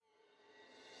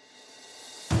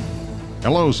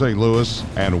Hello, St. Louis,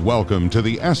 and welcome to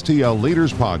the STL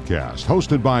Leaders Podcast,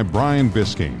 hosted by Brian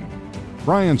Bisking.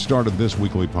 Brian started this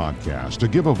weekly podcast to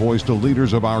give a voice to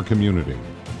leaders of our community,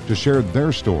 to share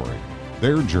their story,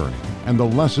 their journey, and the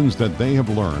lessons that they have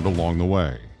learned along the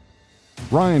way.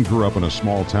 Brian grew up in a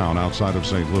small town outside of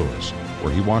St. Louis,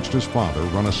 where he watched his father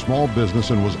run a small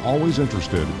business and was always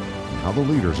interested in how the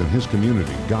leaders in his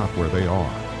community got where they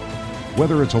are.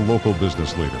 Whether it's a local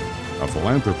business leader, a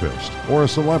philanthropist, or a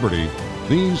celebrity,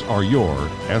 these are your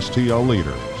STL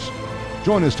leaders.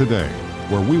 Join us today,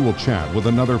 where we will chat with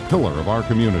another pillar of our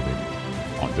community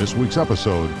on this week's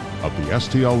episode of the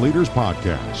STL Leaders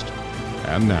Podcast.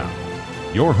 And now,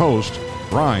 your host,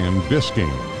 Brian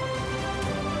Bisking.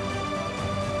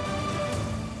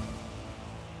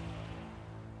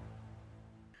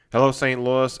 Hello, St.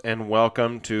 Louis, and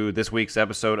welcome to this week's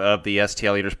episode of the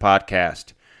STL Leaders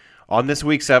Podcast. On this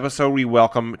week's episode, we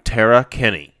welcome Tara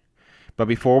Kinney. But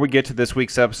before we get to this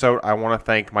week's episode, I want to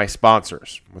thank my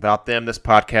sponsors. Without them, this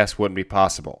podcast wouldn't be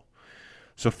possible.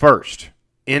 So first,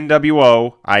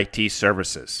 NWO IT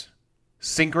Services,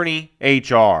 Synchrony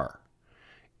HR,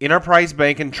 Enterprise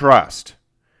Bank and Trust,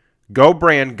 Go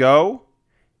Brand Go,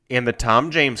 and the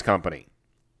Tom James Company.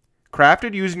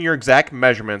 Crafted using your exact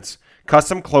measurements,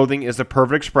 custom clothing is the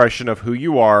perfect expression of who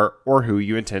you are or who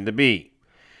you intend to be.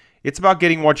 It's about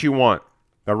getting what you want,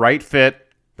 the right fit,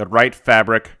 the right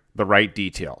fabric, the right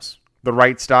details, the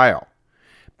right style.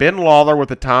 Ben Lawler with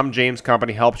the Tom James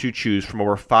Company helps you choose from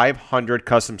over 500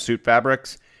 custom suit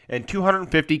fabrics and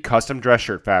 250 custom dress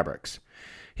shirt fabrics.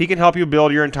 He can help you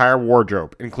build your entire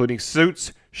wardrobe, including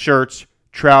suits, shirts,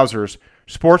 trousers,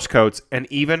 sports coats, and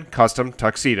even custom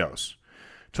tuxedos.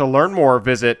 To learn more,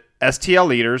 visit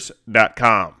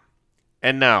STLleaders.com.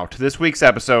 And now to this week's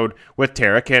episode with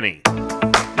Tara Kinney.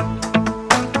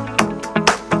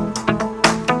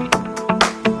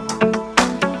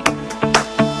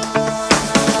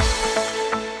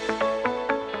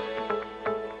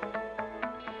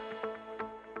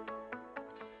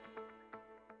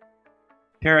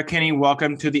 Tara Kinney,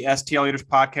 welcome to the STL Leaders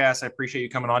Podcast. I appreciate you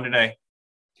coming on today.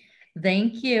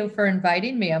 Thank you for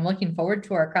inviting me. I'm looking forward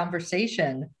to our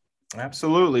conversation.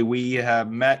 Absolutely. We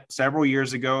have met several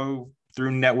years ago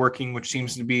through networking, which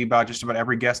seems to be about just about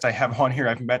every guest I have on here.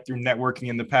 I've met through networking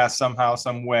in the past somehow,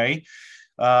 some way,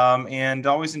 and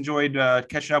always enjoyed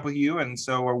catching up with you. And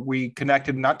so we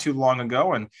connected not too long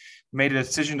ago and made a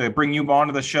decision to bring you on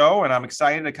to the show. And I'm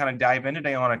excited to kind of dive in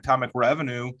today on atomic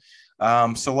revenue.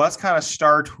 So let's kind of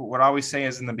start what I always say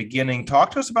is in the beginning. Talk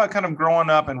to us about kind of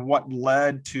growing up and what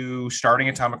led to starting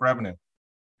Atomic Revenue.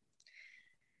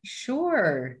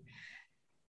 Sure.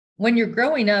 When you're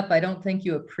growing up, I don't think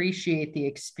you appreciate the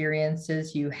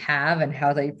experiences you have and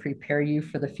how they prepare you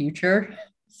for the future.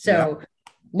 So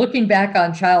looking back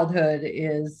on childhood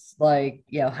is like,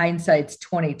 hindsight's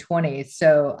 2020.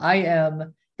 So I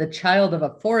am the child of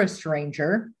a forest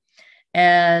ranger.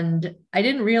 And I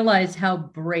didn't realize how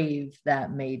brave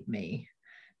that made me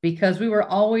because we were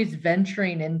always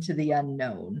venturing into the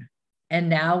unknown. And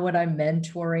now when I'm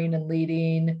mentoring and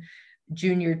leading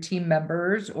junior team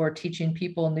members or teaching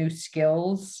people new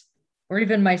skills, or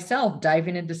even myself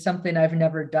diving into something I've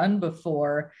never done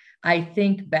before, I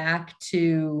think back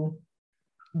to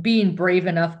being brave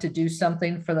enough to do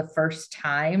something for the first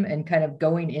time and kind of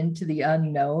going into the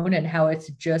unknown and how it's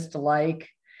just like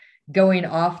going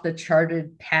off the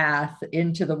charted path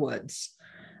into the woods.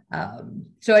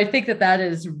 So I think that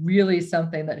is really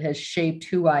something that has shaped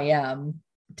who I am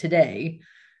today.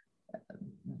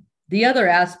 The other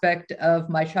aspect of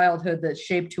my childhood that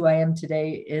shaped who I am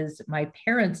today is my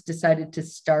parents decided to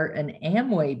start an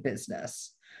Amway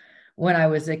business when I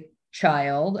was a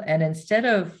child. And instead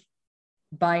of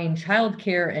buying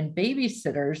childcare and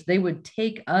babysitters, they would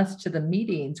take us to the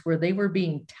meetings where they were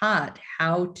being taught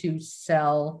how to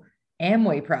sell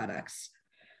Amway products.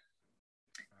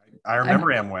 I remember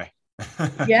Amway.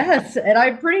 Yes. And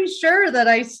I'm pretty sure that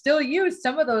I still use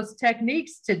some of those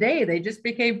techniques today. They just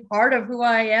became part of who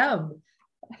I am.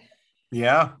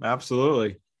 Yeah,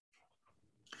 absolutely.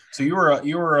 So you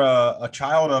were a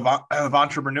child of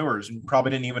entrepreneurs and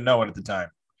probably didn't even know it at the time.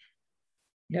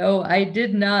 No, I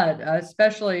did not,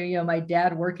 especially, my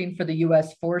dad working for the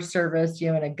U.S. Forest Service,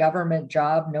 in a government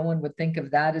job. No one would think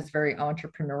of that as very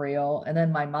entrepreneurial. And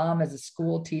then my mom as a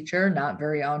school teacher, not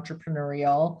very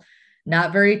entrepreneurial,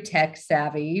 not very tech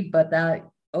savvy, but that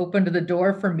opened the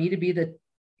door for me to be the,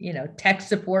 tech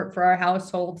support for our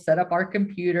household, set up our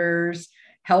computers,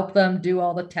 help them do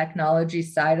all the technology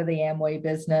side of the Amway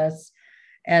business.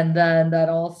 And then that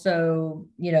also,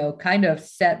 kind of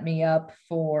set me up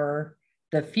for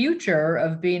the future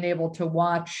of being able to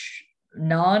watch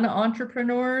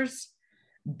non-entrepreneurs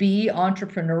be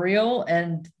entrepreneurial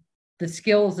and the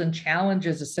skills and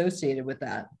challenges associated with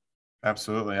that.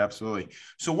 Absolutely. Absolutely.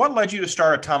 So what led you to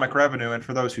start Atomic Revenue? And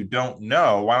for those who don't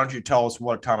know, why don't you tell us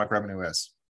what Atomic Revenue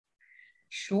is?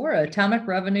 Sure. Atomic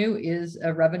Revenue is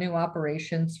a revenue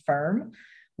operations firm.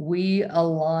 We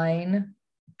align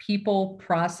people,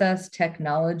 process,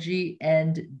 technology,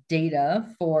 and data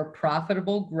for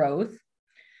profitable growth.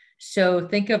 So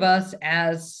think of us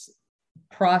as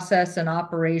process and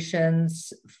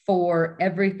operations for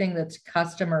everything that's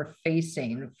customer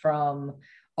facing, from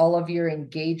all of your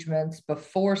engagements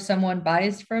before someone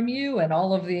buys from you and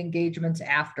all of the engagements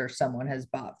after someone has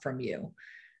bought from you.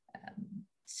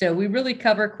 So we really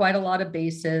cover quite a lot of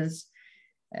bases.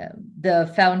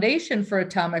 The foundation for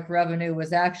Atomic Revenue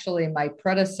was actually my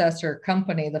predecessor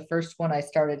company, the first one I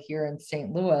started here in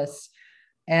St. Louis.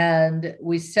 And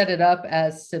we set it up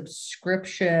as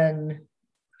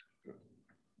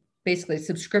basically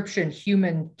subscription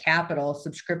human capital,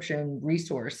 subscription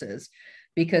resources,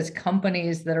 because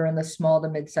companies that are in the small to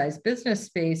mid-sized business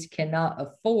space cannot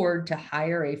afford to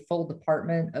hire a full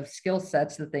department of skill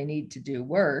sets that they need to do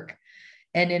work.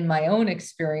 And in my own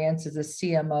experience as a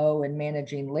CMO and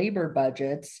managing labor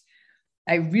budgets,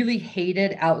 I really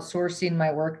hated outsourcing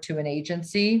my work to an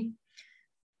agency.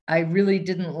 I really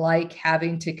didn't like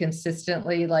having to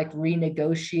consistently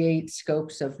renegotiate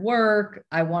scopes of work.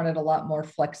 I wanted a lot more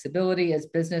flexibility as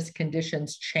business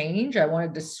conditions change. I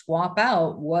wanted to swap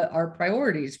out what our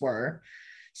priorities were.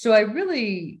 So I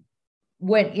really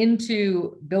went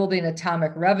into building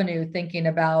Atomic Revenue thinking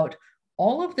about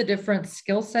all of the different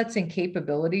skill sets and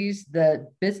capabilities that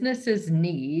businesses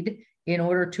need in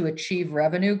order to achieve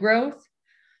revenue growth.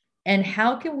 And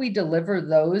how can we deliver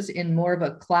those in more of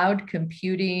a cloud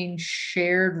computing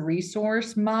shared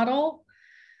resource model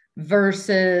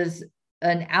versus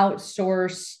an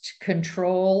outsourced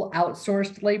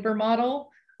labor model,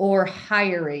 or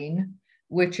hiring,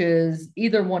 which is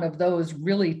either one of those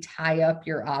really tie up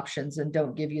your options and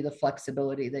don't give you the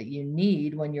flexibility that you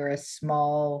need when you're a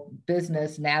small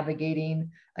business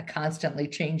navigating a constantly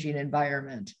changing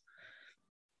environment.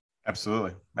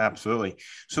 Absolutely. Absolutely.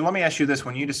 So let me ask you this.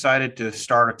 When you decided to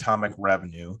start Atomic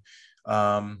Revenue,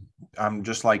 I'm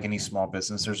just like any small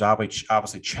business, there's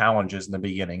obviously challenges in the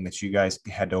beginning that you guys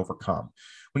had to overcome.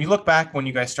 When you look back, when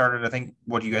you guys started, I think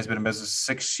you guys have been in business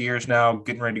 6 years now,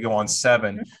 getting ready to go on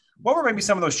 7. Mm-hmm. What were maybe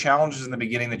some of those challenges in the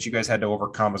beginning that you guys had to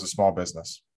overcome as a small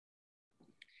business?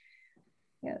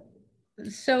 Yeah.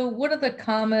 So one of the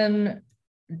common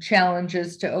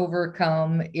challenges to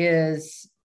overcome is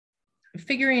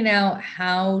figuring out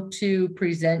how to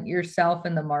present yourself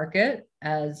in the market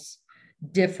as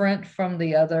different from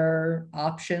the other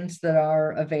options that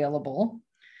are available.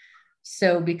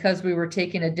 So because we were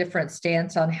taking a different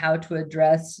stance on how to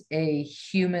address a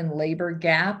human labor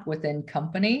gap within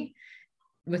companies,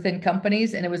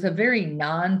 and it was a very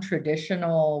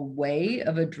non-traditional way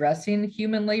of addressing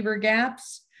human labor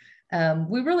gaps,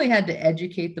 we really had to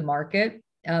educate the market.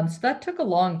 So that took a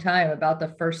long time, about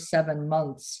the first 7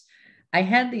 months. I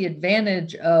had the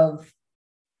advantage of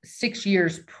 6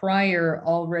 years prior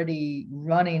already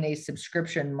running a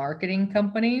subscription marketing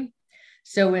company.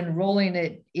 So in rolling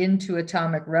it into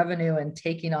Atomic Revenue and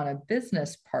taking on a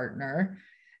business partner,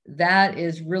 that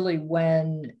is really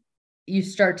when you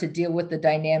start to deal with the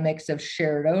dynamics of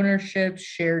shared ownership,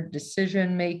 shared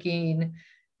decision-making,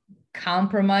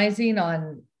 compromising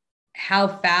on how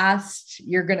fast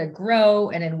you're going to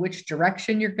grow and in which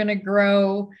direction you're going to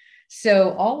grow.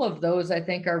 So all of those, I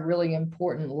think, are really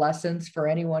important lessons for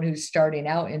anyone who's starting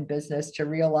out in business, to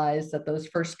realize that those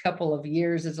first couple of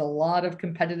years is a lot of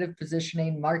competitive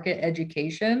positioning, market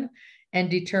education, and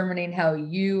determining how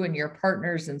you and your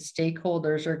partners and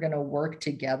stakeholders are going to work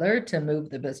together to move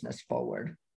the business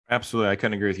forward. Absolutely. I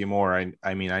couldn't agree with you more.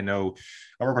 I mean, I know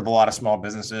I work with a lot of small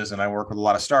businesses and I work with a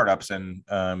lot of startups. And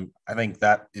I think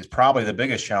that is probably the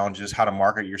biggest challenge, is how to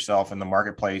market yourself in the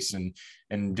marketplace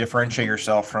and differentiate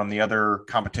yourself from the other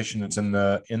competition that's in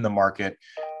the market.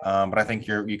 But I think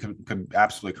you could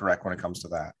absolutely correct when it comes to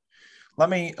that. Let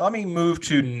me move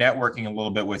to networking a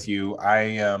little bit with you.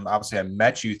 Obviously I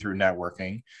met you through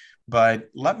networking. But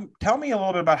tell me a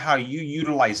little bit about how you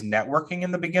utilize networking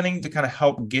in the beginning to kind of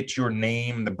help get your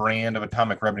name, the brand of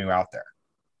Atomic Revenue out there.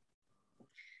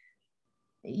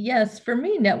 Yes, for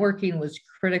me, networking was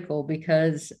critical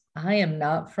because I am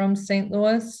not from St.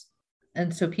 Louis.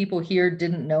 And so people here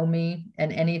didn't know me.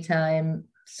 And anytime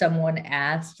someone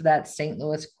asked that St.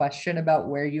 Louis question about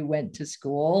where you went to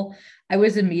school, I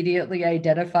was immediately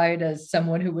identified as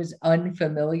someone who was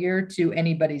unfamiliar to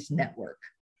anybody's network.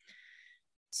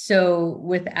 So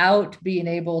without being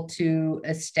able to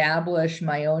establish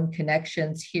my own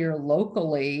connections here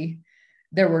locally,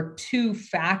 there were two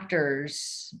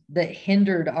factors that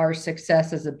hindered our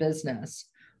success as a business.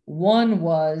 One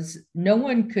was no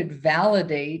one could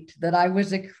validate that I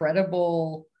was a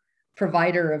credible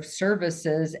provider of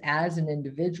services as an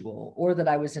individual or that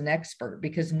I was an expert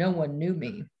because no one knew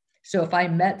me. So if I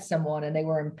met someone and they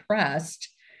were impressed,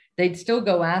 they'd still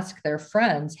go ask their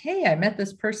friends, hey, I met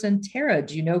this person, Tara.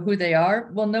 Do you know who they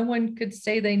are? Well, no one could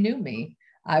say they knew me.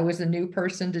 I was a new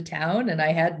person to town and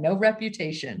I had no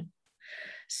reputation.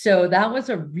 So that was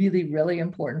a really, really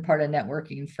important part of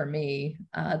networking for me.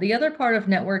 The other part of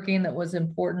networking that was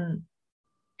important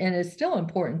and is still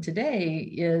important today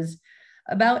is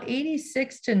about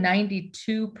 86 to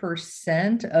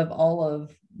 92% of all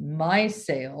of my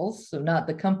sales, so not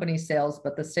the company sales,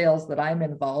 but the sales that I'm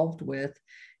involved with,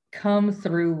 come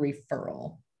through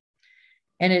referral.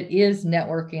 And it is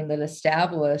networking that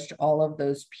established all of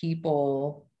those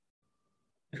people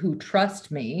who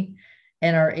trust me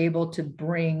and are able to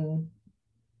bring,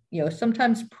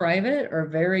 sometimes private or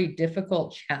very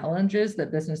difficult challenges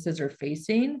that businesses are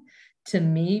facing to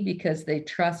me because they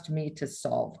trust me to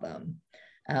solve them.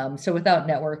 So without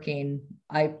networking,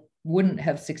 I wouldn't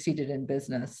have succeeded in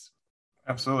business.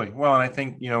 Absolutely. Well, and I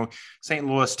think, St.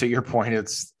 Louis, to your point,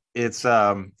 it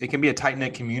can be a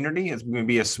tight-knit community. It's going to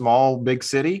be a small, big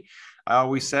city, I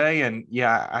always say. And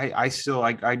yeah, I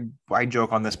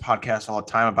joke on this podcast all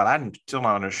the time about, I'm still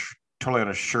not totally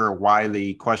unsure why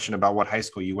the question about what high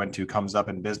school you went to comes up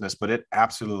in business, but it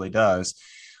absolutely does.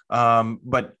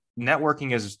 But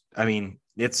networking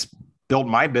it's built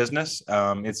my business.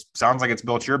 It sounds like it's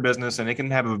built your business, and it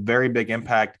can have a very big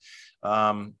impact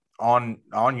on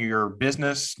your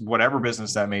business, whatever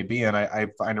business that may be. And I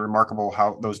find it remarkable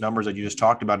how those numbers that you just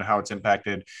talked about and how it's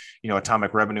impacted,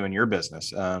 atomic revenue in your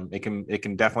business. It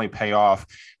can definitely pay off.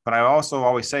 But I also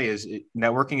always say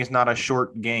networking is not a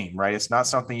short game, right? It's not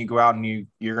something you go out and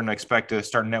you're going to expect to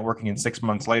start networking and 6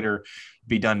 months later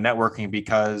be done networking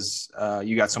because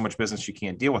you got so much business you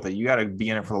can't deal with it. You got to be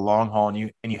in it for the long haul, and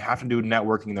you have to do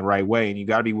networking the right way, and you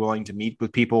got to be willing to meet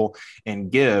with people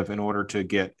and give in order to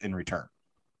get in return.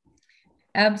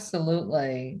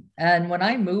 Absolutely. And when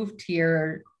I moved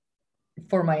here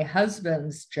for my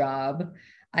husband's job,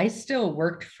 I still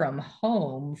worked from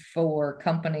home for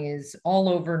companies all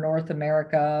over North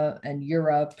America and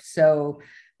Europe. So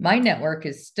my network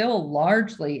is still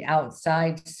largely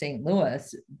outside St.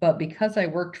 Louis, but because I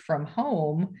worked from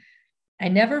home, I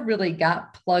never really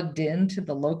got plugged into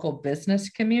the local business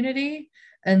community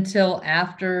until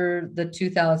after the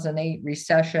 2008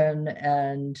 recession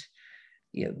and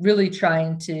really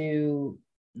trying to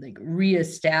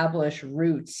reestablish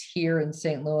roots here in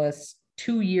St. Louis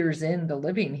 2 years into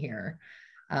living here.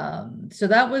 So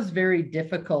that was very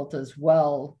difficult as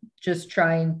well, just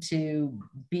trying to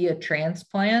be a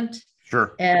transplant.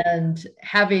 Sure. And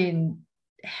having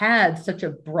had such a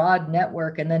broad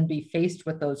network and then be faced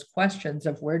with those questions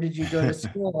of where did you go to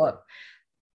school?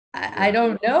 I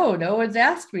don't know. No one's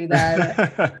asked me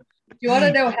that. Do you want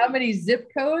to know how many zip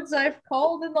codes I've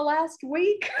called in the last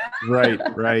week?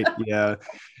 Right. Yeah.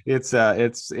 It's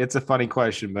a funny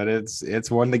question, but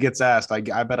it's one that gets asked. I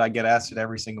bet I get asked it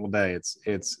every single day.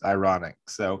 It's ironic.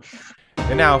 So,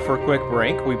 and now for a quick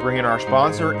break, we bring in our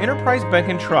sponsor, Enterprise Bank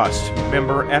and Trust,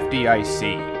 member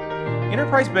FDIC.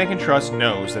 Enterprise Bank and Trust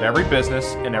knows that every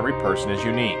business and every person is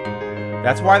unique.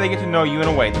 That's why they get to know you in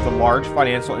a way that the large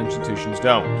financial institutions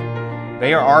don't.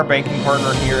 They are our banking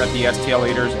partner here at the STL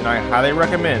Leaders, and I highly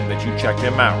recommend that you check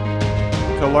them out.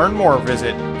 To learn more,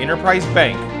 visit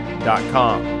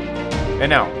enterprisebank.com.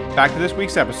 And now, back to this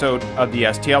week's episode of the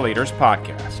STL Leaders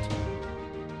podcast.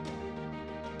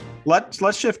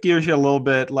 Let's shift gears here a little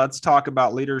bit. Let's talk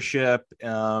about leadership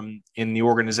in the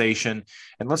organization,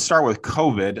 and let's start with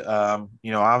COVID.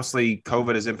 Obviously,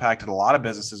 COVID has impacted a lot of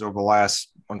businesses over the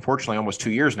last, unfortunately, almost 2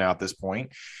 years now at this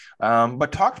point.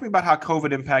 But talk to me about how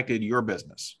COVID impacted your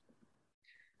business.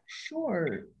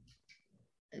 Sure.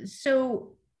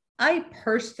 So I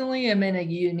personally am in a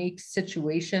unique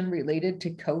situation related to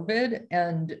COVID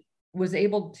and was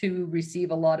able to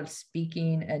receive a lot of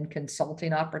speaking and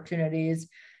consulting opportunities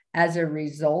as a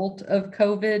result of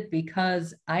COVID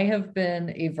because I have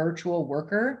been a virtual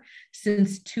worker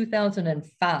since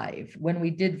 2005 when we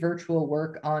did virtual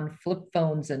work on flip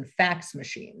phones and fax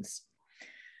machines.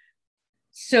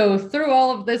 So through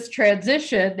all of this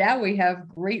transition, now we have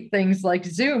great things like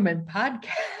Zoom and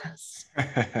podcasts.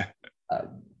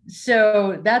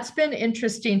 So that's been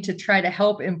interesting to try to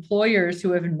help employers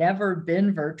who have never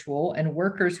been virtual and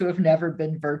workers who have never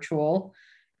been virtual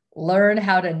learn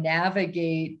how to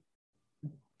navigate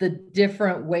the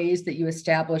different ways that you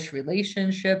establish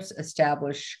relationships,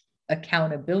 establish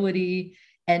accountability,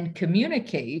 and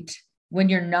communicate when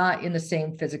you're not in the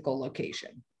same physical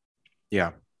location.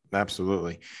 Yeah,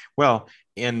 absolutely. Well,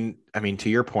 and I mean, to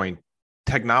your point,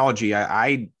 technology,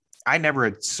 I never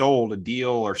had sold a deal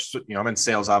or, I'm in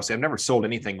sales, obviously. I've never sold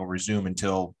anything over Zoom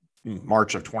until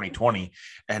March of 2020.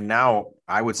 And now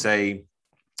I would say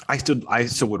I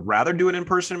still would rather do an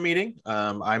in-person meeting.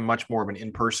 I'm much more of an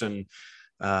in-person,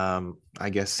 I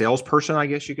guess, salesperson, I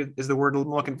guess is the word I'm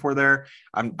looking for there.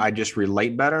 I just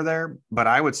relate better there, but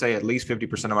I would say at least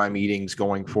 50% of my meetings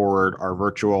going forward are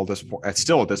virtual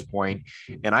still at this point.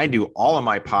 And I do all of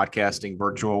my podcasting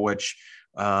virtual, which,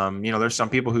 there's some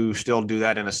people who still do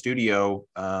that in a studio.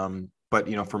 But,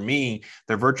 for me,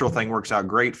 the virtual thing works out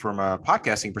great from a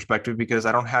podcasting perspective because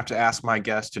I don't have to ask my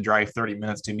guests to drive 30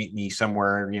 minutes to meet me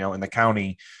somewhere, in the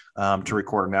county to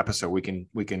record an episode. We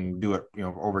can do it,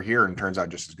 over here, and it turns out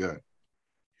just as good.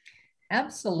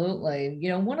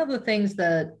 Absolutely. One of the things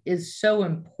that is so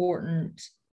important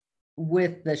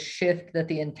with the shift that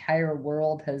the entire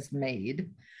world has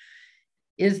made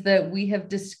is that we have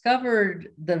discovered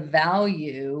the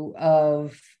value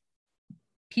of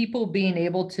people being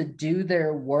able to do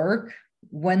their work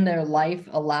when their life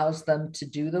allows them to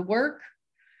do the work.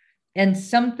 And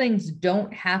some things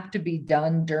don't have to be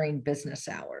done during business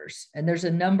hours. And there's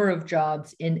a number of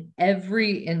jobs in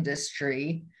every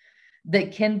industry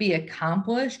that can be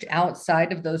accomplished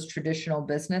outside of those traditional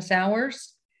business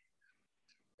hours.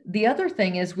 The other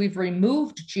thing is we've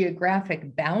removed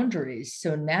geographic boundaries.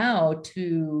 So now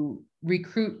to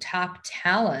recruit top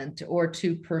talent or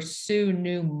to pursue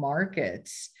new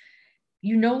markets,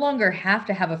 you no longer have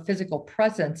to have a physical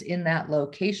presence in that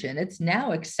location. It's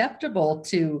now acceptable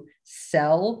to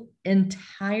sell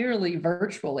entirely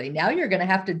virtually. Now you're going to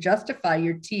have to justify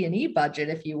your T&E budget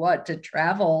if you want to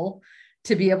travel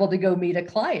to be able to go meet a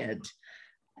client.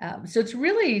 So it's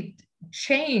really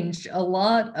changed a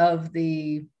lot of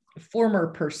the former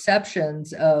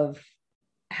perceptions of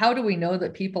how do we know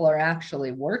that people are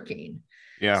actually working?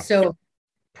 Yeah. So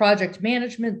project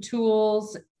management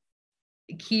tools,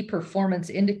 key performance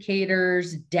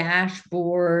indicators,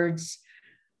 dashboards,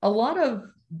 a lot of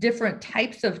different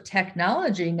types of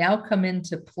technology now come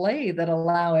into play that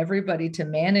allow everybody to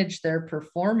manage their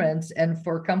performance and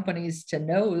for companies to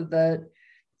know that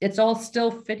it's all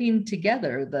still fitting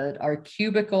together, that our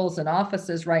cubicles and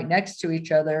offices right next to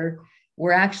each other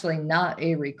were actually not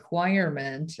a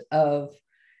requirement of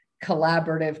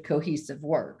collaborative, cohesive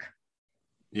work.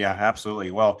 Yeah,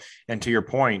 absolutely. Well, and to your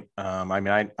point,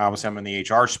 I obviously I'm in the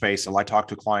HR space, so I talk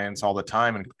to clients all the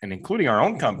time, and including our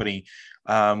own company.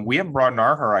 We have broadened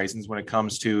our horizons when it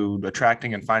comes to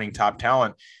attracting and finding top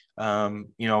talent. A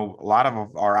lot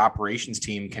of our operations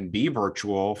team can be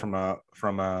virtual from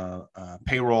a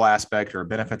payroll aspect or a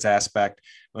benefits aspect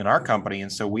in our company.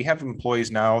 And so we have employees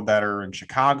now that are in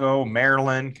Chicago,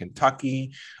 Maryland,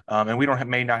 Kentucky, and we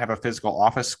may not have a physical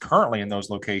office currently in those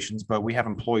locations, but we have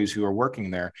employees who are working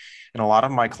there. And a lot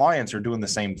of my clients are doing the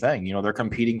same thing. They're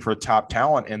competing for top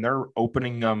talent, and they're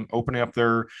opening up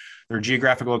their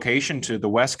geographic location to the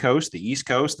West Coast, the East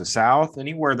Coast, the South,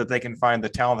 anywhere that they can find the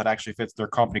talent that actually fits their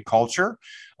company culture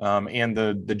and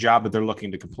the job that they're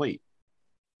looking to complete.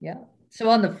 Yeah. So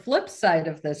on the flip side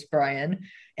of this, Brian,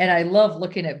 and I love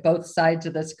looking at both sides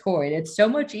of this coin, it's so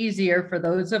much easier for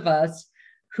those of us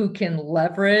who can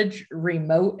leverage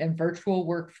remote and virtual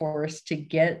workforce to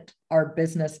get our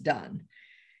business done.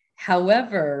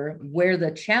 However, where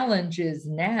the challenge is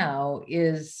now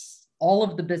is all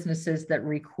of the businesses that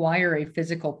require a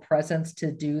physical presence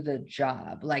to do the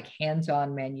job, like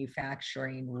hands-on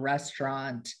manufacturing,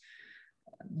 restaurant.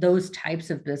 Those types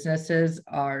of businesses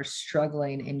are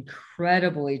struggling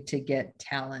incredibly to get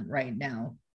talent right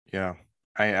now. Yeah.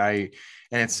 And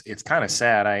it's kind of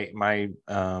sad. My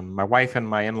wife and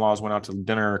my in-laws went out to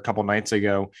dinner a couple nights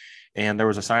ago, and there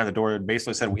was a sign at the door that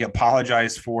basically said, "We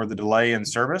apologize for the delay in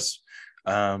service.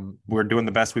 We're doing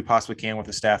the best we possibly can with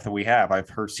the staff that we have." I've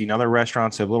seen other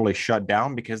restaurants have literally shut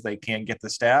down because they can't get the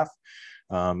staff.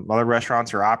 Other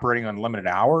restaurants are operating on limited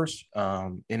hours.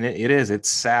 And it's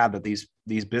sad that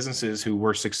these businesses who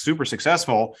were super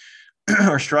successful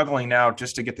are struggling now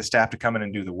just to get the staff to come in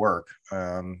and do the work.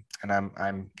 And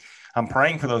I'm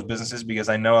praying for those businesses because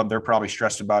I know they're probably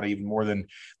stressed about it even more than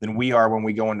we are when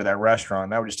we go into that restaurant.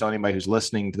 And I would just tell anybody who's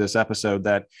listening to this episode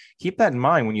that keep that in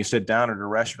mind when you sit down at a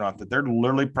restaurant, that they're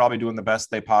literally probably doing the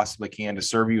best they possibly can to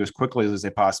serve you as quickly as they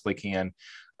possibly can.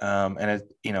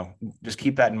 Just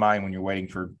keep that in mind when you're waiting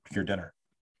for your dinner.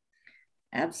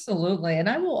 Absolutely. And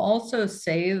I will also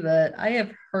say that I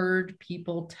have heard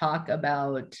people talk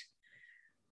about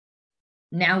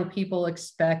now people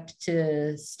expect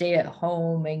to stay at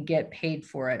home and get paid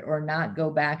for it or not go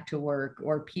back to work,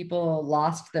 or people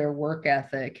lost their work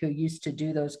ethic who used to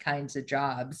do those kinds of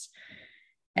jobs.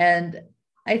 And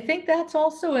I think that's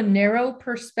also a narrow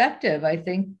perspective. I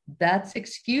think that's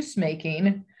excuse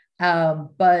making.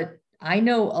 But I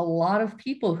know a lot of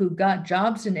people who got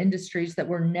jobs in industries that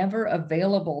were never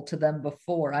available to them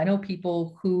before. I know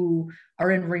people who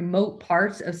are in remote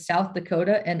parts of South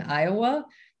Dakota and Iowa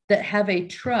that have a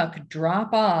truck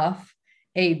drop off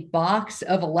a box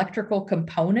of electrical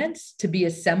components to be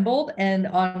assembled. And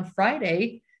on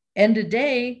Friday, end of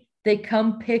day, they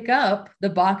come pick up the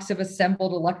box of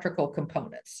assembled electrical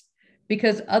components,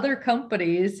 because other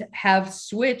companies have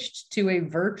switched to a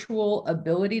virtual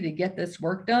ability to get this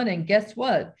work done. And guess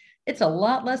what? It's a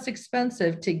lot less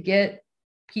expensive to get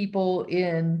people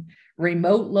in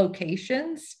remote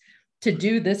locations to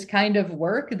do this kind of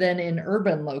work than in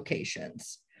urban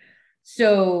locations.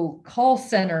 So call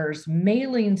centers,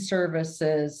 mailing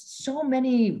services, so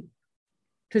many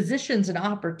positions and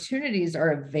opportunities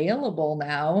are available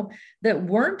now that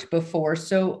weren't before.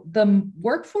 So the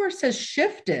workforce has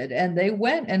shifted, and they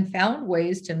went and found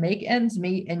ways to make ends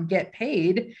meet and get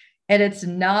paid. And it's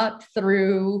not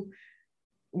through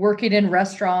working in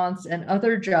restaurants and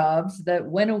other jobs that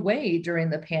went away during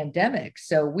the pandemic.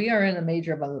 So we are in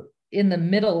the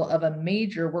middle of a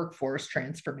major workforce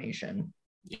transformation.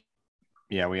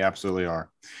 Yeah, we absolutely are.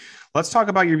 Let's talk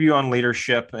about your view on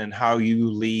leadership and how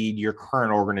you lead your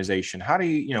current organization. How do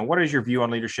you, what is your view on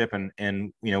leadership, and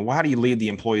how do you lead the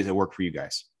employees that work for you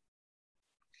guys?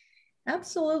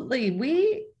 Absolutely.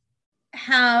 We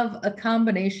have a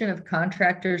combination of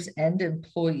contractors and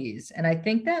employees. And I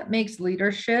think that makes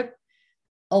leadership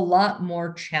a lot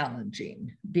more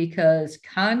challenging, because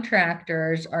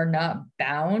contractors are not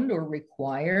bound or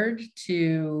required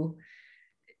to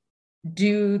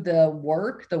do the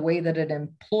work the way that an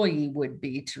employee would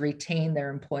be to retain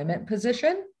their employment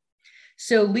position.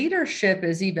 So leadership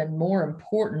is even more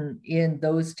important in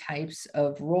those types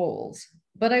of roles.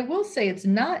 But I will say it's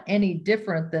not any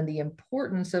different than the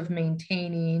importance of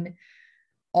maintaining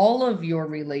all of your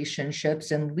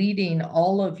relationships and leading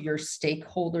all of your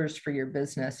stakeholders for your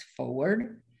business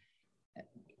forward.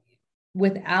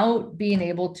 Without being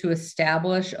able to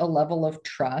establish a level of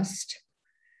trust,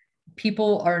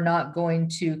 people are not going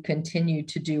to continue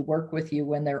to do work with you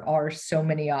when there are so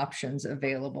many options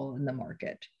available in the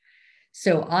market.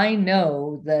 So I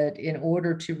know that in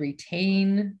order to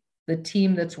retain the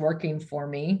team that's working for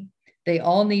me, they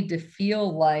all need to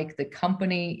feel like the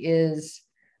company is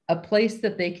a place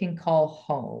that they can call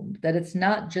home, that it's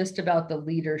not just about the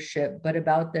leadership, but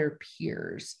about their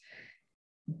peers.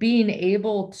 Being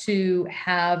able to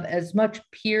have as much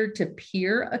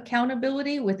peer-to-peer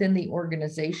accountability within the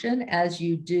organization as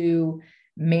you do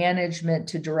management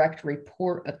to direct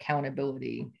report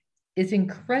accountability is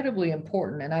incredibly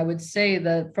important. And I would say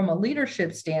that from a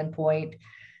leadership standpoint,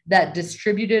 that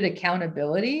distributed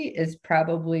accountability is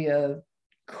probably a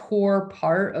core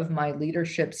part of my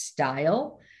leadership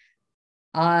style.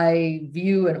 I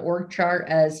view an org chart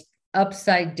as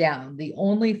upside down. The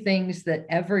only things that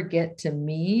ever get to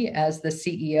me as the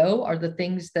CEO are the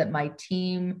things that my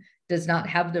team does not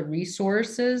have the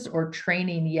resources or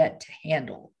training yet to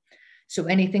handle. So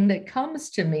anything that comes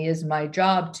to me is my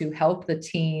job to help the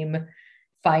team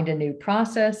find a new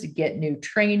process, get new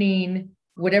training,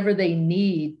 whatever they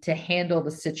need to handle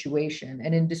the situation.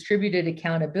 And in distributed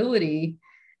accountability,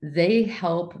 they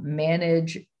help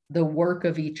manage the work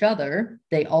of each other.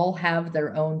 They all have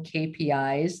their own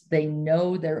KPIs. They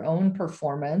know their own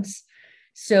performance.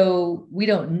 So we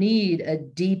don't need a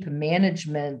deep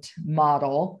management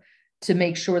model to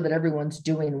make sure that everyone's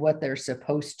doing what they're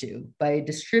supposed to. By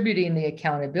distributing the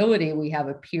accountability, we have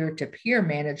a peer-to-peer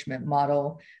management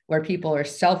model where people are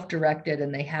self-directed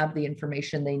and they have the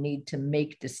information they need to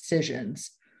make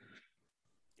decisions.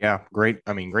 Yeah, great.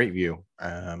 Great view.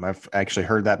 I've actually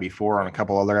heard that before on a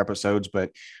couple other episodes,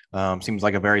 but seems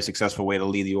like a very successful way to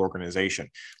lead the organization.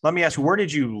 Let me ask, where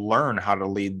did you learn how to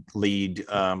lead?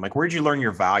 Where did you learn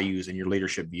your values and your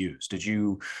leadership views? Did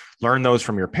you learn those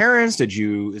from your parents?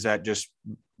 Is that just,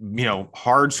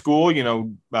 hard school,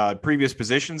 previous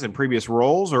positions and previous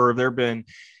roles, or have there been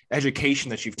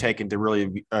education that you've taken to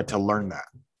really to learn that?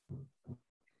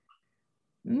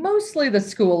 Mostly the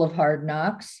school of hard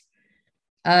knocks.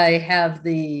 I have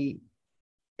the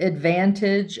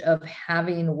advantage of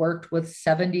having worked with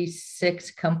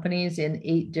 76 companies in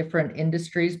 8 different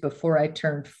industries before I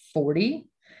turned 40.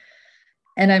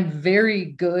 And I'm very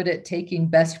good at taking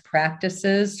best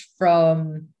practices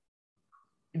from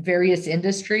various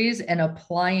industries and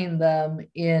applying them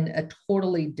in a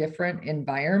totally different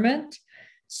environment.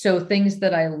 So things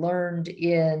that I learned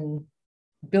in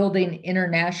building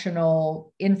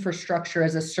international infrastructure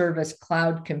as a service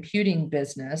cloud computing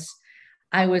business,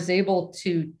 I was able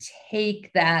to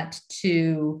take that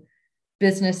to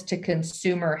business to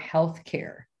consumer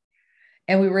healthcare.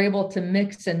 And we were able to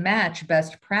mix and match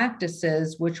best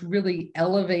practices, which really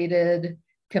elevated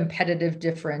competitive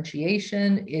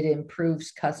differentiation. It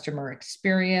improves customer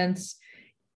experience.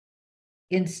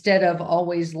 Instead of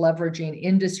always leveraging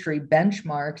industry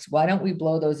benchmarks, why don't we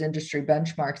blow those industry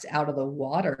benchmarks out of the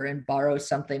water and borrow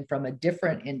something from a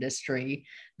different industry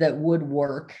that would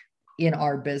work in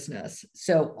our business?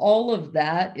 So all of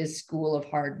that is School of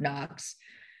Hard Knocks.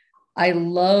 I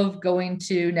love going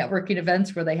to networking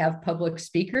events where they have public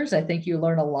speakers. I think you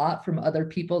learn a lot from other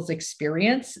people's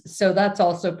experience. So that's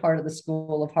also part of the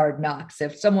School of Hard Knocks.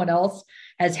 If someone else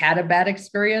has had a bad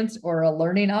experience or a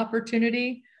learning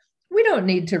opportunity, we don't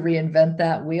need to reinvent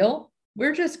that wheel.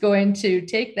 We're just going to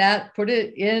take that, put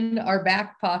it in our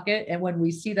back pocket. And when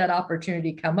we see that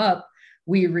opportunity come up,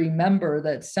 we remember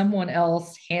that someone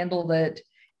else handled it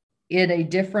in a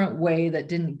different way that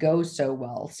didn't go so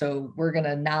well. So we're going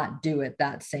to not do it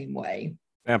that same way.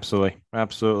 Absolutely.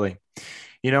 Absolutely.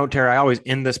 You know, Tara, I always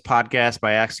end this podcast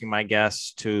by asking my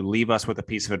guests to leave us with a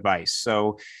piece of advice.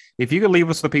 So if you could leave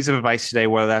us with a piece of advice today,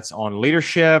 whether that's on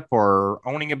leadership or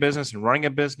owning a business and running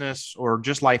a business or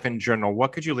just life in general,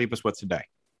 what could you leave us with today?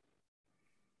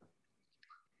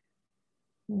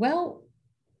 Well,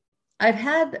 I've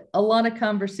had a lot of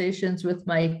conversations with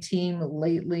my team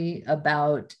lately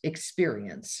about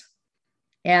experience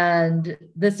and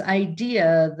this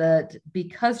idea that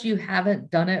because you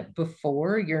haven't done it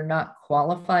before, you're not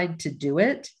qualified to do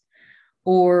it,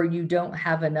 or you don't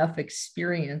have enough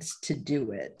experience to do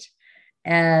it.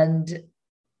 And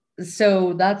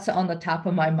so that's on the top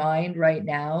of my mind right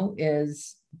now,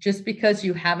 is just because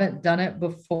you haven't done it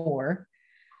before,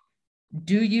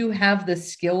 do you have the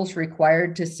skills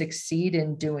required to succeed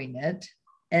in doing it?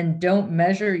 And don't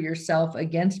measure yourself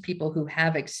against people who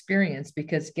have experience,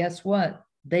 because guess what?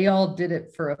 They all did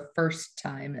it for a first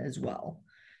time as well.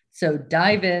 So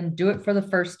dive in, do it for the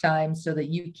first time so that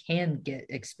you can get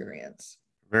experience.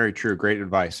 Very true. Great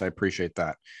advice. I appreciate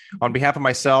that. On behalf of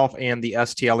myself and the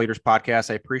STL Leaders Podcast,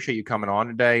 I appreciate you coming on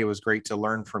today. It was great to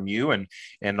learn from you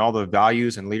and all the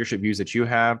values and leadership views that you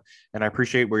have. And I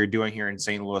appreciate what you're doing here in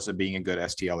St. Louis of being a good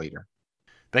STL leader.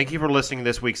 Thank you for listening to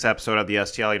this week's episode of the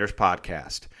STL Leaders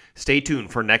Podcast. Stay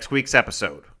tuned for next week's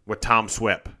episode with Tom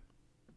Swipp.